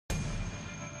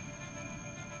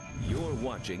You're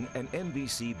watching an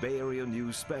NBC Bay Area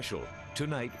News special.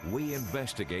 Tonight, we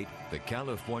investigate the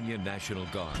California National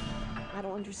Guard. I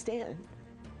don't understand.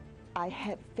 I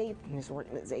have faith in this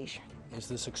organization. Is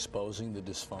this exposing the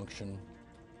dysfunction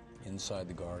inside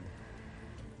the Guard?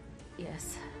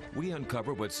 Yes. We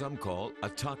uncover what some call a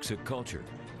toxic culture.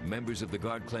 Members of the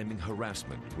Guard claiming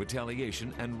harassment,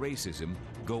 retaliation, and racism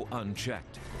go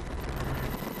unchecked.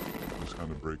 This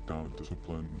kind of breakdown of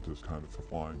discipline, this kind of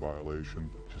flying violation,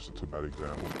 it's a bad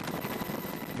example.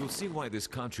 You'll see why this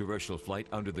controversial flight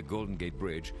under the Golden Gate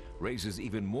Bridge raises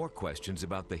even more questions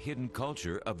about the hidden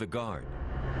culture of the Guard.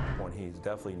 When he's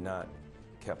definitely not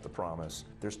kept the promise,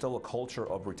 there's still a culture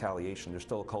of retaliation, there's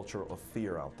still a culture of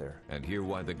fear out there. And hear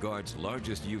why the Guard's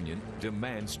largest union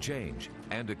demands change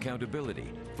and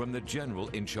accountability from the general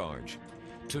in charge.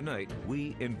 Tonight,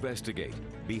 we investigate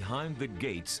behind the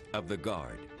gates of the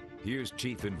Guard. Here's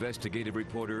Chief Investigative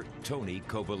Reporter Tony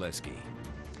Kovaleski.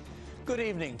 Good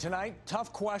evening. Tonight,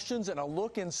 tough questions and a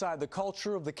look inside the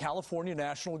culture of the California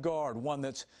National Guard, one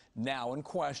that's now in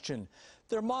question.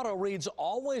 Their motto reads,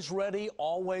 "Always ready,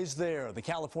 always there." The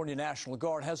California National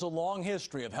Guard has a long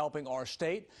history of helping our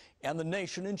state and the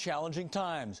nation in challenging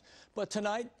times. But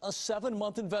tonight, a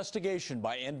 7-month investigation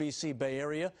by NBC Bay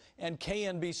Area and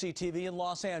KNBC TV in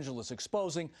Los Angeles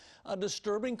exposing a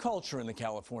disturbing culture in the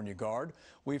California Guard.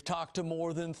 We've talked to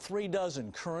more than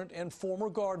 36 current and former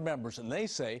Guard members, and they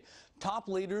say top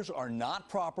leaders are not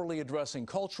properly addressing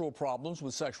cultural problems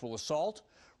with sexual assault,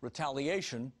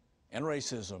 retaliation, and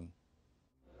racism.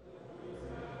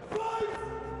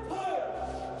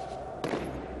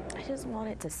 I just want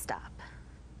it to stop.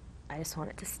 I just want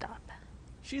it to stop.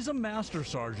 She's a master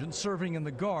sergeant serving in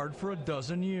the Guard for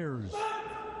 12 years.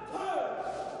 I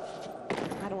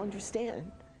don't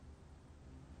understand.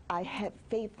 I have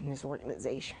faith in this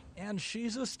organization. And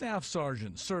she's a staff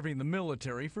sergeant serving the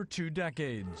military for 2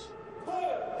 decades.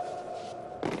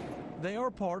 They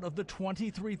are part of the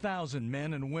 23,000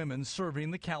 men and women serving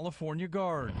the California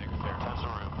Guard,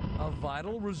 a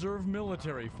vital reserve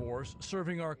military force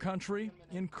serving our country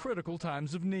in critical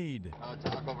times of need.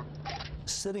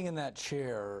 Sitting in that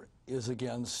chair is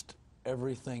against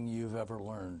everything you've ever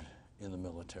learned in the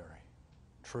military.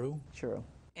 True? True.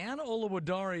 Anna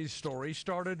Oluwadari's story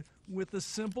started with the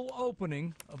simple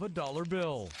opening of a dollar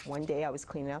bill. One day I was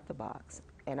cleaning out the box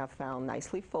and I found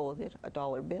nicely folded a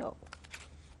dollar bill.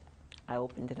 I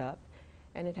opened it up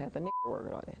and it had the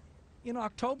word on it. In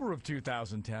October of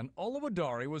 2010,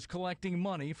 Oluwadari was collecting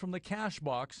money from the cash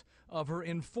box of her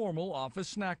informal office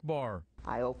snack bar.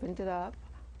 I opened it up.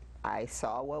 I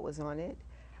saw what was on it.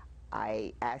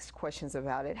 I asked questions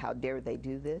about it. How dare they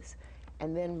do this?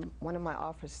 And then one of my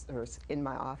officers in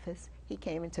my office, he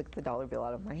came and took the dollar bill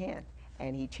out of my hand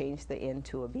and he changed the N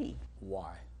to a B.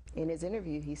 Why? In his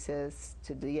interview, he says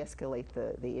to de-escalate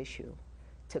the issue,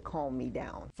 to calm me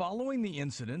down. Following the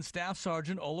incident, Staff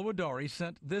Sergeant Oluwadari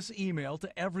sent this email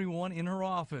to everyone in her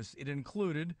office. It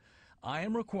included, "I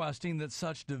am requesting that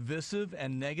such divisive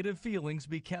and negative feelings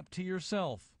be kept to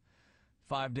yourself."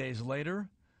 5 days later,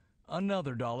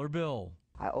 another dollar bill.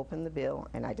 I opened the bill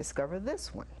and I discovered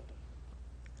this one,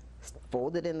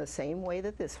 folded in the same way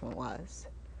that this one was,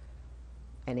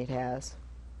 and it has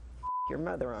your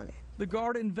mother on it. The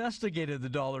Guard investigated the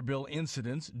dollar bill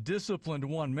incidents, disciplined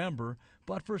one member,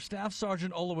 but for Staff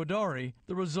Sergeant Oluwadari,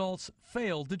 the results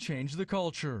failed to change the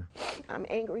culture. I'm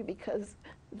angry because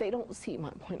they don't see my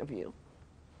point of view.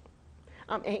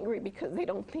 I'm angry because they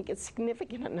don't think it's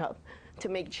significant enough to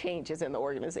make changes in the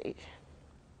organization.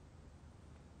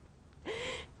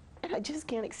 And I just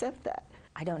can't accept that.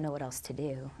 I don't know what else to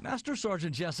do. Master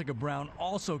Sergeant Jessica Brown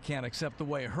also can't accept the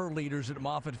way her leaders at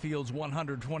Moffett Field's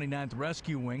 129th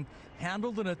Rescue Wing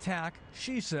handled an attack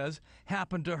she says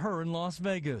happened to her in Las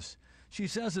Vegas. She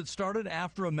says it started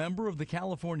after a member of the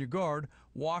California Guard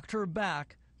walked her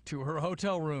back to her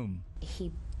hotel room.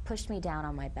 He pushed me down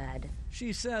on my bed.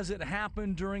 She says it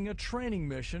happened during a training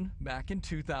mission back in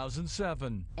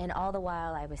 2007. And all the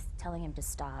while I was telling him to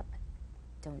stop.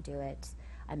 Don't do it.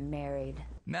 I'm married.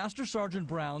 Master Sergeant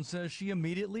Brown says she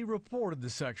immediately reported the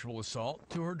sexual assault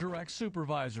to her direct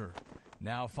supervisor.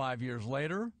 Now, 5 years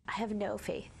later, I have no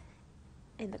faith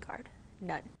in the Guard.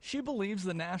 None. She believes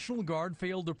the National Guard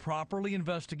failed to properly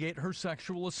investigate her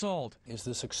sexual assault. Is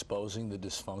this exposing the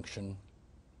dysfunction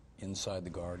inside the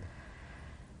Guard?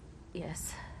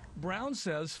 Yes. Brown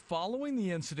says following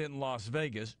the incident in Las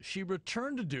Vegas, she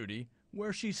returned to duty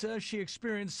where she says she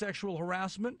experienced sexual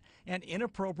harassment and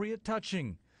inappropriate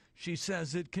touching. She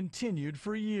says it continued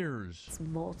for years. It's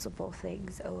multiple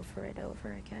things over and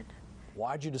over again.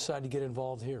 Why'd you decide to get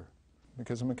involved here?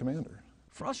 Because I'm a commander.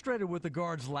 Frustrated with the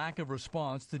Guard's lack of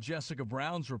response to Jessica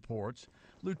Brown's reports,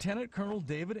 Lieutenant Colonel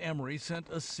David Emery sent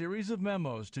a series of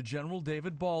memos to General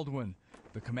David Baldwin,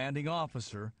 the commanding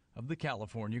officer of the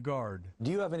California Guard.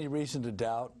 Do you have any reason to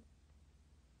doubt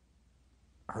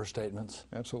her statements?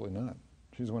 Absolutely not.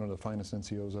 She's one of the finest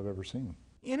NCOs I've ever seen.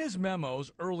 In his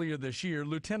memos earlier this year,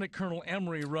 Lieutenant Colonel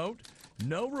Emery wrote,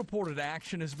 "No reported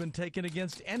action has been taken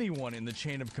against anyone in the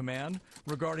chain of command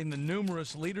regarding the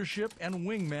numerous leadership and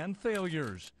wingman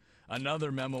failures."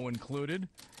 Another memo included,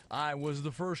 "I was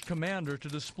the first commander to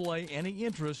display any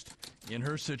interest in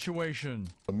her situation."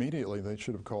 Immediately, they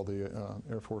should have called the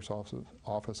Air Force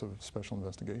Office of Special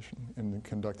Investigation and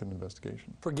conducted an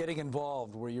investigation. For getting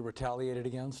involved, were you retaliated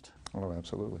against? Oh,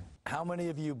 absolutely. How many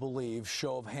of you believe,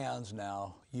 show of hands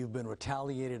now, you've been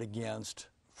retaliated against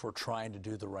for trying to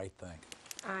do the right thing?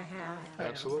 I have.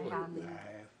 Absolutely. I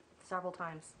have. Several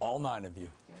times. All 9 of you?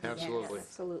 Absolutely. Yes,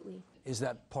 absolutely. Is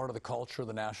that part of the culture of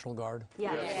the National Guard?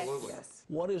 Yes. Absolutely. Yes.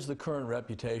 What is the current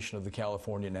reputation of the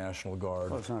California National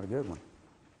Guard? Well, it's not a good one.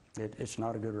 It's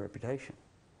not a good reputation.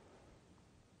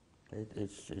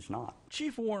 It's not.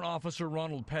 Chief Warrant Officer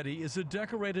Ronald Petty is a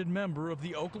decorated member of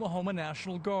the Oklahoma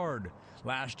National Guard.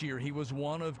 Last year, he was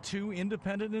one of 2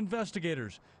 independent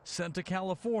investigators sent to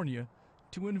California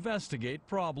to investigate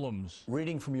problems.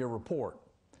 Reading from your report,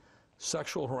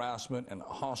 sexual harassment and a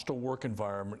hostile work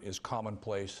environment is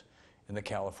commonplace in the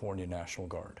California National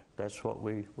Guard. That's what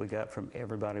we got from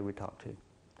everybody we talked to,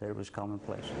 that it was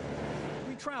commonplace.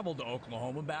 We traveled to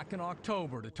Oklahoma back in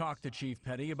October to talk to Chief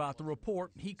Petty about the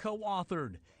report he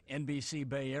co-authored. NBC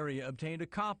Bay Area obtained a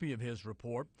copy of his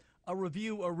report, a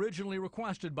review originally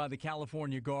requested by the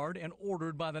California Guard and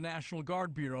ordered by the National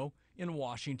Guard Bureau in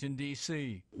Washington,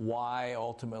 D.C. Why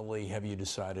ultimately have you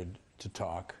decided to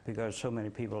talk? Because so many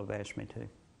people have asked me to.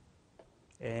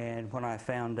 And when I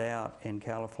found out in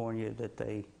California that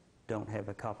they don't have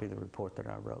a copy of the report that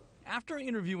I wrote. After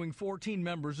interviewing 14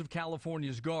 members of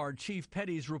California's Guard, Chief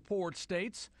Petty's report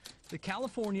states, the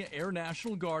California Air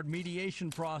National Guard mediation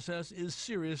process is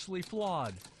seriously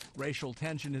flawed. Racial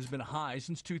tension has been high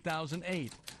since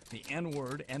 2008. The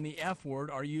N-word and the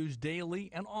F-word are used daily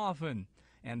and often,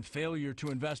 and failure to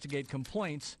investigate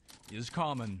complaints is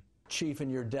common. Chief, in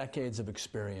your decades of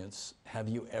experience, have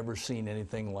you ever seen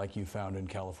anything like you found in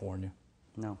California?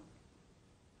 No.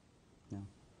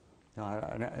 No,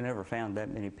 I never found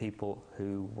that many people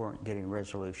who weren't getting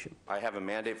resolution. I have a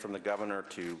mandate from the governor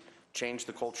to change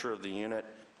the culture of the unit,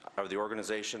 of the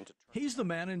organization. He's the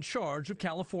man in charge of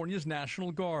California's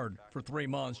National Guard. For 3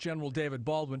 months, General David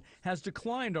Baldwin has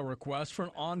declined our request for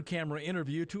an on-camera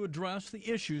interview to address the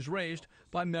issues raised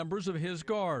by members of his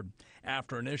Guard.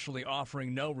 After initially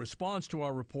offering no response to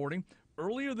our reporting,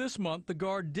 earlier this month, the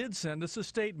Guard did send us a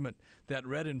statement that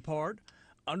read in part,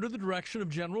 "Under the direction of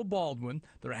General Baldwin,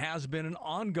 there has been an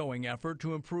ongoing effort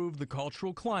to improve the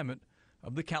cultural climate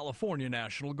of the California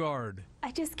National Guard."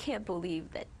 I just can't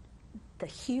believe that the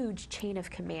huge chain of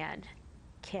command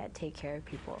can't take care of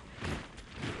people.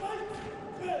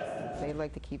 They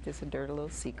like to keep this a dirty little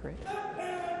secret.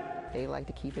 They like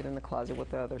to keep it in the closet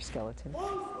with the other skeletons.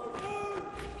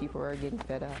 People are getting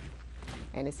fed up,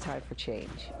 and it's time for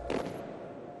change.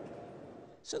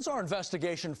 Since our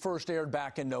investigation first aired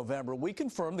back in November, we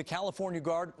confirmed the California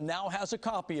Guard now has a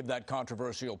copy of that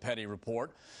controversial Petty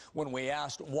report. When we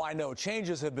asked why no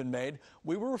changes have been made,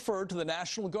 we were referred to the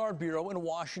National Guard Bureau in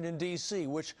Washington, D.C.,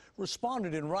 which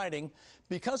responded in writing,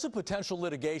 because of potential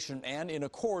litigation and in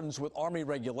accordance with Army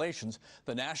regulations,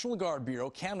 the National Guard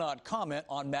Bureau cannot comment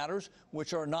on matters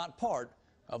which are not part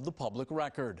of the public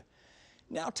record.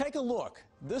 Now take a look.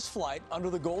 This flight under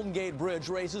the Golden Gate Bridge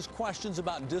raises questions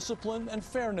about discipline and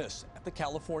fairness at the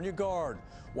California Guard.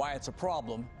 Why it's a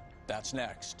problem, that's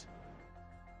next.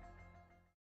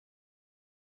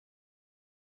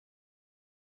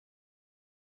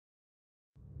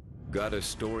 Got a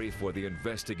story for the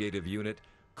investigative unit?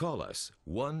 Call us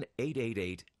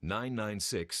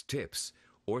 1-888-996-TIPS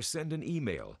or send an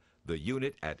email,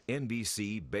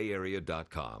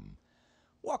 theunit@nbcbayarea.com.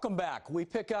 Welcome back. We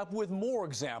pick up with more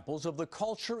examples of the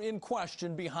culture in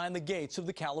question behind the gates of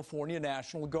the California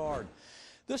National Guard.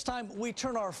 This time, we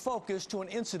turn our focus to an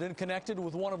incident connected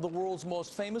with one of the world's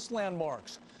most famous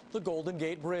landmarks, the Golden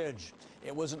Gate Bridge.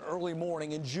 It was an early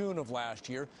morning in June of last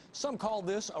year. Some call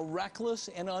this a reckless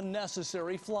and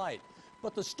unnecessary flight,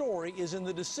 but the story is in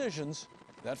the decisions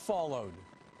that followed.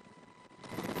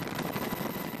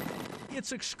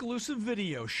 It's exclusive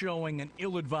video showing an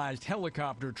ill-advised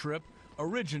helicopter trip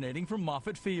originating from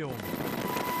Moffett Field.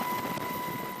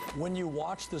 When you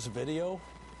watch this video,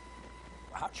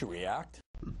 how'd you react?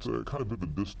 It's kind of a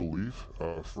disbelief.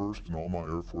 First, in all my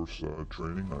Air Force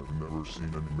training, I've never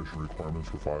seen any mission requirements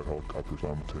for 5 helicopters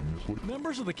simultaneously.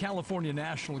 Members of the California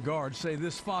National Guard say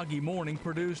this foggy morning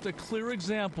produced a clear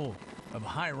example of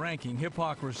high-ranking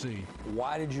hypocrisy.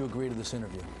 Why did you agree to this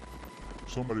interview?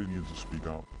 Somebody needs to speak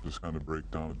out. This kind of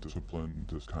breakdown of discipline,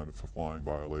 this kind of flying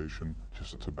violation,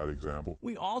 just it's a bad example.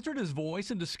 We altered his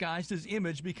voice and disguised his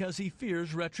image because he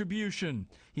fears retribution.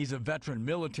 He's a veteran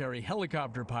military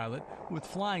helicopter pilot with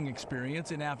flying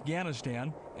experience in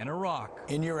Afghanistan and Iraq.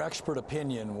 In your expert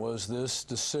opinion, was this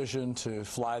decision to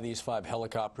fly these 5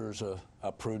 helicopters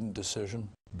a prudent decision?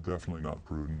 Definitely not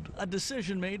prudent. A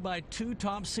decision made by 2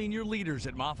 top senior leaders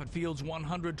at Moffett Field's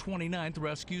 129th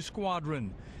Rescue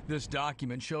Squadron. This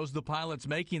document shows the pilots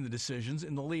making the decisions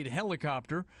in the lead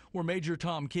helicopter were Major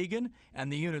Tom Keegan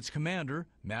and the unit's commander,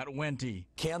 Matt Wente.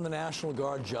 Can the National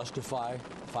Guard justify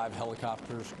 5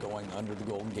 helicopters going under the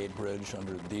Golden Gate Bridge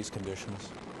under these conditions?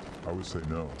 I would say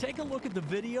no. Take a look at the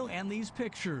video and these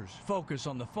pictures. Focus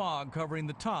on the fog covering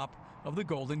the top of the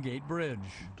Golden Gate Bridge.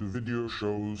 The video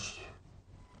shows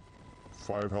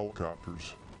 5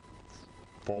 helicopters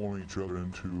following each other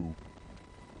into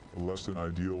a less than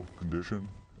ideal condition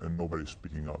and nobody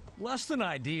speaking up. Less than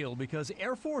ideal because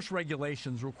Air Force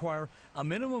regulations require a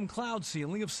minimum cloud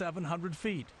ceiling of 700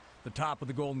 feet. The top of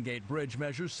the Golden Gate Bridge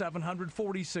measures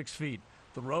 746 feet.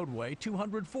 The roadway,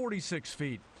 246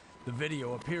 feet. The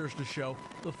video appears to show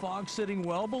the fog sitting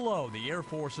well below the Air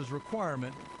Force's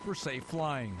requirement for safe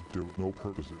flying. There was no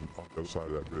purpose on the other side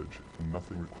of that bridge.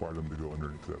 Nothing required them to go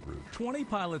underneath that bridge. 20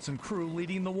 pilots and crew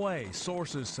leading the way.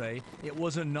 Sources say it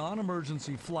was a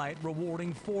non-emergency flight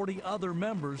rewarding 40 other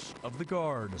members of the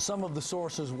Guard. Some of the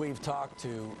sources we've talked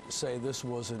to say this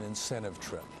was an incentive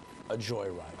trip, a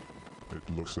joyride.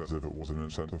 It looks as if it was an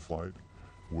incentive flight,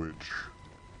 which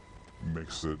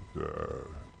makes it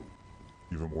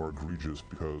even more egregious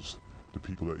because the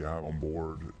people that you have on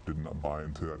board did not buy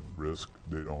into that risk.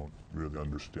 They don't really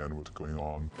understand what's going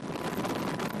on.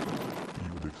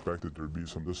 You would expect that there'd be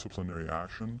some disciplinary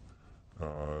action,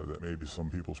 that maybe some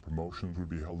people's promotions would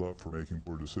be held up for making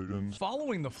poor decisions.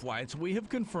 Following the flights, we have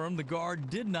confirmed the Guard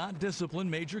did not discipline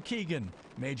Major Keegan.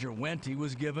 Major Wente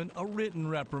was given a written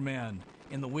reprimand.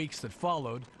 In the weeks that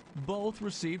followed, both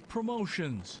received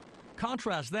promotions.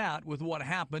 Contrast that with what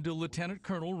happened to Lieutenant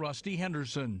Colonel Rusty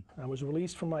Henderson. I was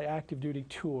released from my active duty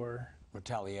tour.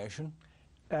 Retaliation?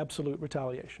 Absolute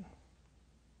retaliation.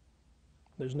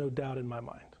 There's no doubt in my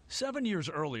mind. 7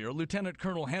 years earlier, Lieutenant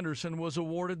Colonel Henderson was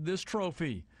awarded this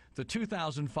trophy, the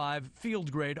 2005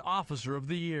 Field Grade Officer of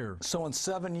the Year. So in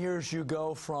 7 years, you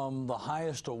go from the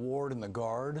highest award in the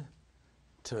Guard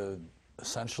to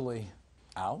essentially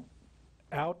out?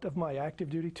 Out of my active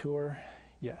duty tour,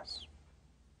 yes.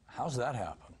 How's that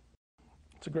happen?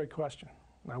 It's a great question.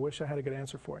 I wish I had a good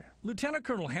answer for you. Lieutenant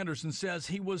Colonel Henderson says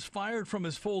he was fired from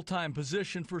his full-time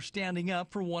position for standing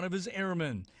up for one of his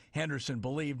airmen. Henderson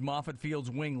believed Moffett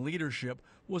Field's wing leadership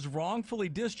was wrongfully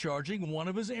discharging one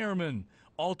of his airmen.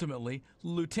 Ultimately,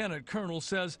 Lieutenant Colonel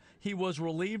says he was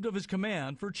relieved of his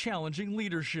command for challenging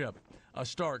leadership, a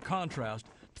stark contrast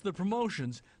to the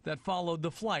promotions that followed the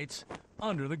flights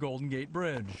under the Golden Gate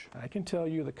Bridge. I can tell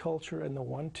you the culture in the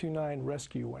 129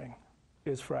 Rescue Wing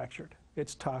is fractured.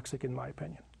 It's toxic in my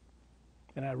opinion.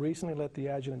 And I recently let the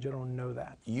Adjutant General know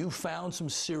that. You found some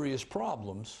serious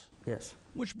problems. Yes.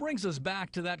 Which brings us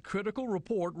back to that critical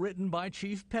report written by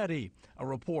Chief Petty, a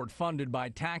report funded by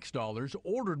tax dollars,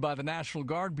 ordered by the National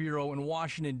Guard Bureau in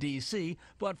Washington, D.C.,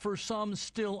 but for some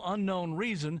still unknown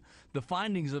reason, the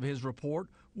findings of his report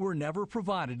were never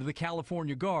provided to the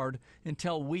California Guard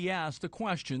until we asked the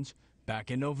questions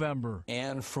back in November.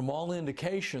 And from all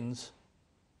indications,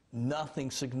 nothing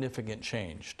significant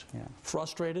changed. Yeah.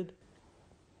 Frustrated?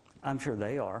 I'm sure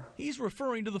they are. He's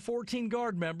referring to the 14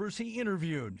 Guard members he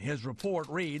interviewed. His report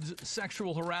reads,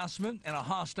 sexual harassment and a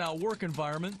hostile work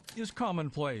environment is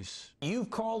commonplace.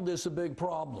 You've called this a big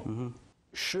problem. Mm-hmm.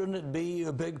 Shouldn't it be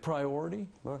a big priority?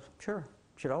 Well, sure.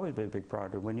 Should always be a big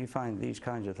priority when you find these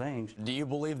kinds of things. Do you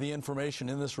believe the information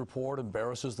in this report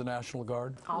embarrasses the National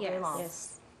Guard? All day long.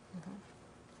 Yes.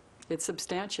 It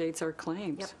substantiates our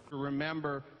claims. Yep.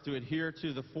 Remember to adhere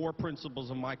to the 4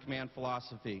 principles of my command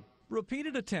philosophy.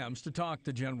 Repeated attempts to talk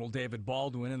to General David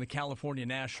Baldwin and the California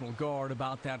National Guard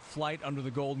about that flight under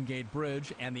the Golden Gate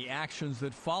Bridge and the actions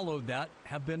that followed that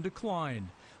have been declined,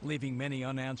 leaving many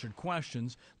unanswered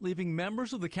questions, leaving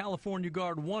members of the California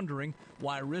Guard wondering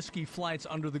why risky flights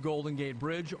under the Golden Gate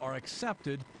Bridge are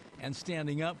accepted and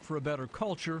standing up for a better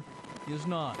culture is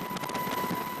not.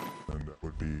 And that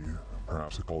would be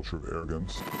perhaps a culture of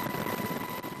arrogance,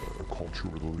 a culture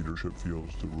where the leadership feels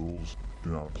the rules do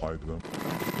not apply to them.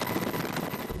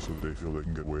 So so that they feel they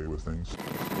can get away with things.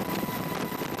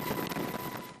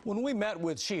 When we met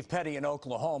with Chief Petty in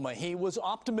Oklahoma, he was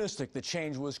optimistic that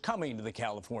change was coming to the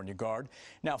California Guard.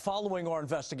 Now, following our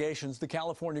investigations, the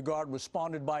California Guard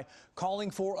responded by calling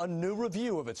for a new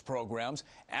review of its programs,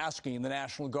 asking the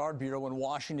National Guard Bureau in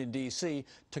Washington, D.C.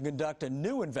 to conduct a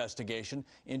new investigation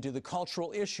into the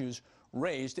cultural issues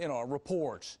raised in our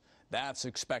reports. That's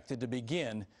expected to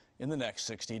begin in the next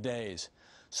 60 days.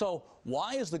 So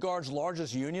why is the Guard's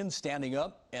largest union standing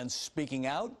up and speaking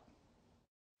out?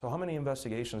 So how many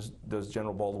investigations does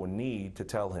General Baldwin need to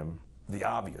tell him the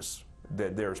obvious,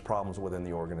 that there's problems within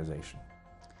the organization?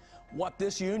 What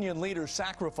this union leader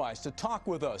sacrificed to talk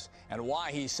with us and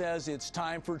why he says it's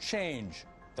time for change.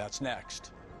 That's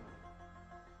next.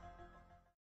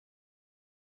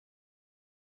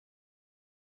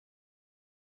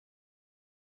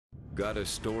 Got a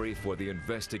story for the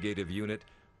investigative unit?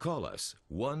 Call us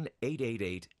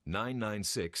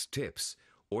 1-888-996-TIPS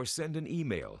or send an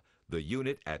email,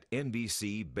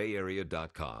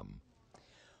 theunit@NBCBayArea.com.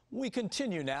 We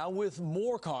continue now with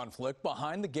more conflict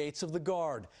behind the gates of the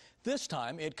Guard. This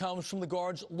time it comes from the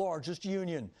Guard's largest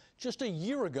union. Just a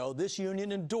year ago, this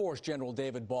union endorsed General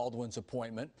David Baldwin's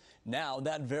appointment. Now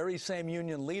that very same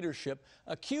union leadership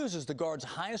accuses the Guard's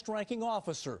highest-ranking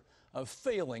officer of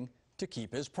failing to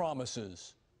keep his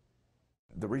promises.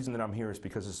 The reason that I'm here is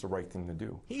because it's the right thing to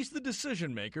do. He's the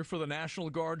decision maker for the National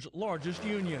Guard's largest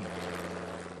union,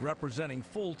 representing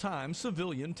full-time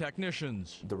civilian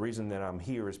technicians. The reason that I'm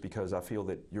here is because I feel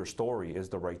that your story is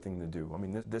the right thing to do. I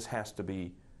mean, this has to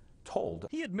be told.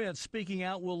 He admits speaking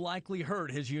out will likely hurt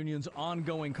his union's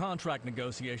ongoing contract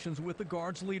negotiations with the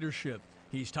Guard's leadership.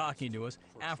 He's talking to us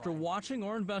after watching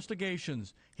our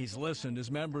investigations. He's listened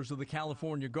as members of the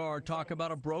California Guard talk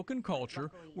about a broken culture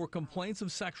where complaints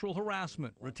of sexual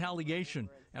harassment, retaliation,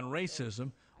 and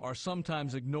racism are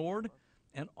sometimes ignored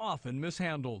and often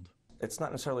mishandled. It's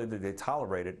not necessarily that they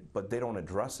tolerate it, but they don't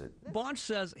address it. Bonch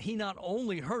says he not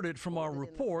only heard it from our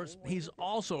reports, he's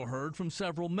also heard from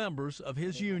several members of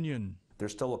his union.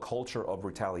 There's still a culture of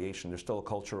retaliation. There's still a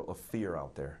culture of fear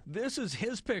out there. This is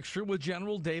his picture with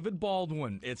General David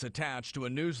Baldwin. It's attached to a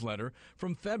newsletter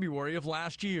from February of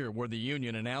last year where the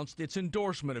union announced its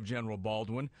endorsement of General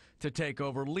Baldwin to take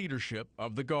over leadership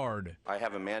of the Guard. I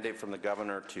have a mandate from the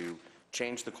governor to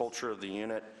change the culture of the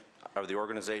unit, of the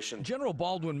organization. General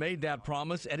Baldwin made that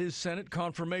promise at his Senate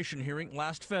confirmation hearing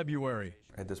last February.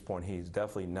 At this point, he's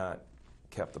definitely not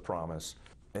kept the promise.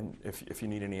 And if you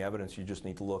need any evidence, you just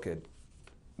need to look at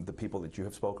the people that you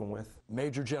have spoken with.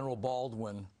 Major General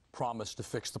Baldwin promised to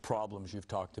fix the problems you've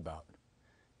talked about.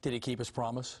 Did he keep his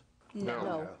promise?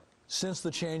 No. Since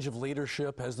the change of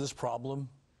leadership, has this problem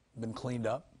been cleaned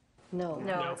up? No,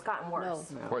 it's gotten worse.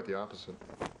 No. Quite the opposite.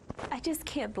 I just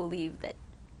can't believe that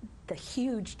the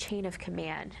huge chain of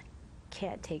command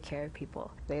can't take care of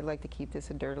people. They like to keep this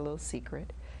a dirty little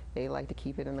secret. They like to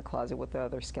keep it in the closet with the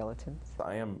other skeletons.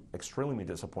 I am extremely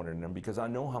disappointed in him because I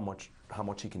know how much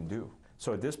he can do.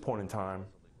 So at this point in time,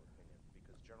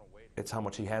 it's how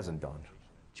much he hasn't done.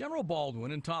 General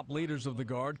Baldwin and top leaders of the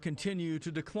Guard continue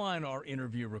to decline our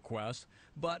interview request,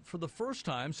 but for the first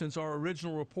time since our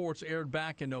original reports aired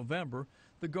back in November,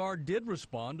 the Guard did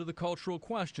respond to the cultural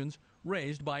questions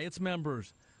raised by its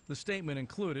members. The statement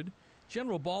included,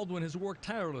 General Baldwin has worked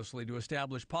tirelessly to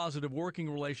establish positive working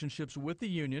relationships with the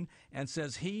union and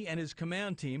says he and his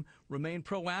command team remain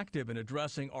proactive in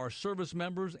addressing our service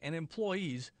members and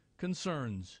employees'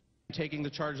 concerns. Taking the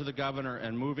charge of the governor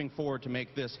and moving forward to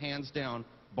make this, hands down,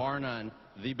 bar none,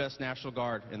 the best National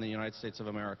Guard in the United States of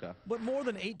America. But more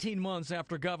than 18 months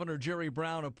after Governor Jerry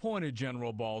Brown appointed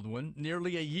General Baldwin,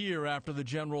 nearly a year after the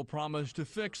general promised to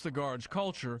fix the Guard's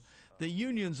culture, the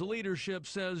union's leadership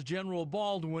says General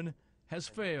Baldwin has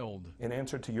failed. In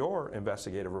answer to your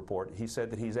investigative report, he said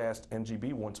that he's asked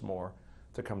NGB once more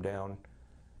to come down,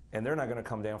 and they're not going to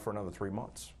come down for another 3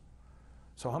 months.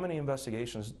 So how many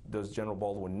investigations does General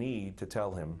Baldwin need to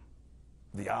tell him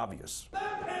the obvious,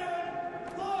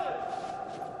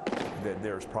 that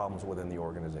there's problems within the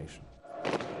organization?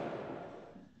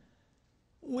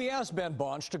 We asked Ben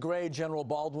Bonch to grade General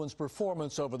Baldwin's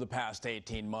performance over the past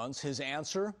 18 months. His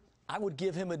answer, I would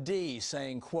give him a D,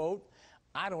 saying, quote,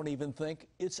 I don't even think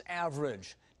it's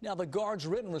average. Now, the Guard's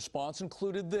written response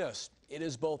included this. It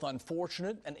is both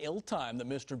unfortunate and ill-timed that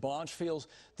Mr. Bonch feels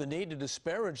the need to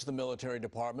disparage the military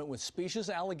department with specious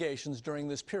allegations during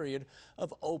this period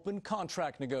of open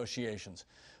contract negotiations.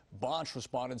 Bonch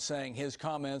responded saying his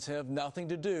comments have nothing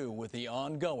to do with the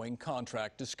ongoing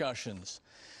contract discussions.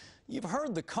 You've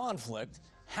heard the conflict.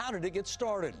 How did it get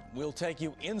started? We'll take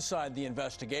you inside the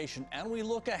investigation and we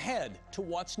look ahead to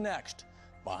what's next.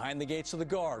 Behind the gates of the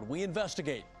Guard, we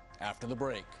investigate after the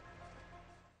break.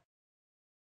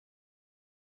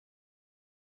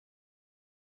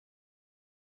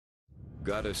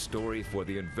 Got a story for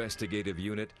the investigative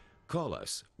unit? Call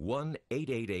us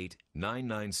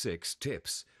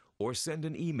 1-888-996-TIPS or send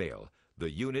an email,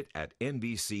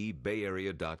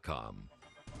 theunit@NBCBayArea.com.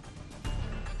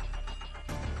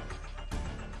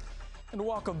 And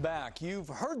welcome back. You've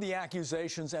heard the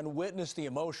accusations and witnessed the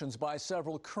emotions by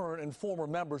several current and former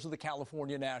members of the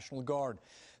California National Guard.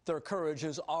 Their courage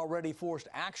has already forced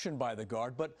action by the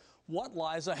Guard, but what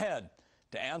lies ahead?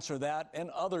 To answer that and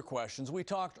other questions, we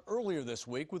talked earlier this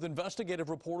week with investigative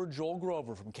reporter Joel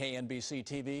Grover from KNBC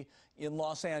TV in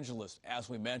Los Angeles. As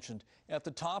we mentioned at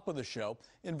the top of the show,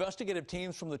 investigative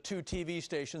teams from the 2 TV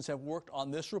stations have worked on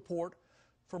this report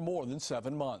for more than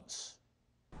 7 months.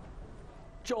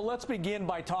 Joel, let's begin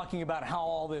by talking about how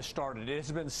all this started. It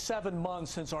has been 7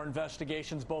 months since our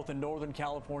investigations both in Northern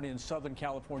California and Southern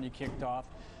California kicked off.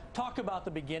 Talk about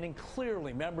the beginning.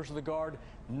 Clearly, members of the Guard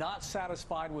not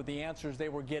satisfied with the answers they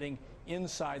were getting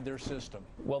inside their system.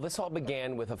 Well, this all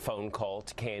began with a phone call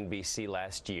to KNBC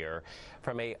last year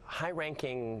from a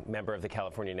high-ranking member of the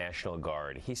California National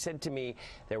Guard. He said to me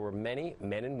there were many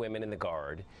men and women in the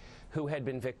Guard who had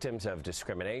been victims of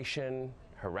discrimination,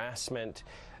 harassment,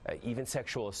 even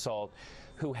sexual assault,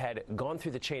 who had gone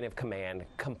through the chain of command,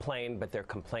 complained, but their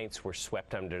complaints were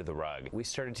swept under the rug. We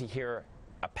started to hear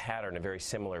a pattern, a very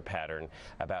similar pattern,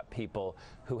 about people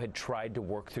who had tried to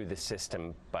work through the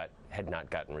system but had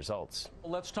not gotten results.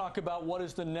 Let's talk about what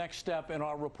is the next step in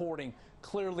our reporting.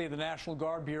 Clearly, the National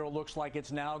Guard Bureau looks like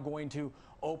it's now going to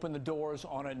open the doors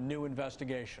on a new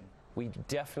investigation. We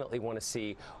definitely want to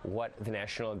see what the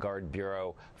National Guard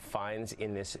Bureau finds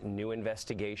in this new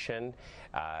investigation,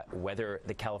 whether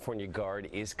the California Guard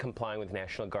is complying with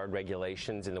National Guard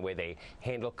regulations in the way they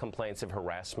handle complaints of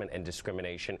harassment and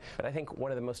discrimination. But I think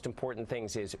one of the most important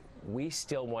things is we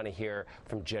still want to hear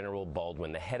from General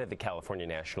Baldwin, the head of the California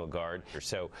National Guard.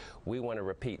 So we want to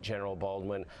repeat, General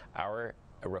Baldwin, our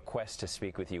request to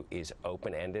speak with you is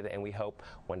open-ended, and we hope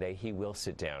one day he will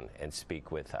sit down and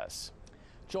speak with us.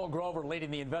 Joel Grover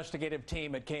leading the investigative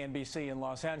team at KNBC in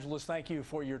Los Angeles. Thank you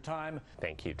for your time.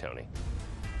 Thank you, Tony.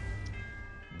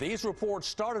 These reports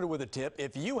started with a tip.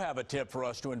 If you have a tip for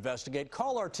us to investigate,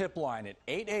 call our tip line at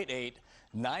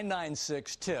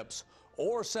 888-996-TIPS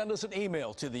or send us an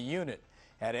email to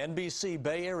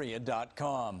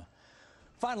theunit@NBCBayArea.com.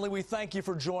 Finally, we thank you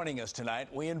for joining us tonight.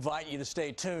 We invite you to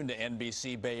stay tuned to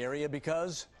NBC Bay Area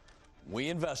because we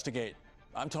investigate.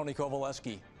 I'm Tony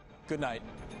Kovaleski. Good night.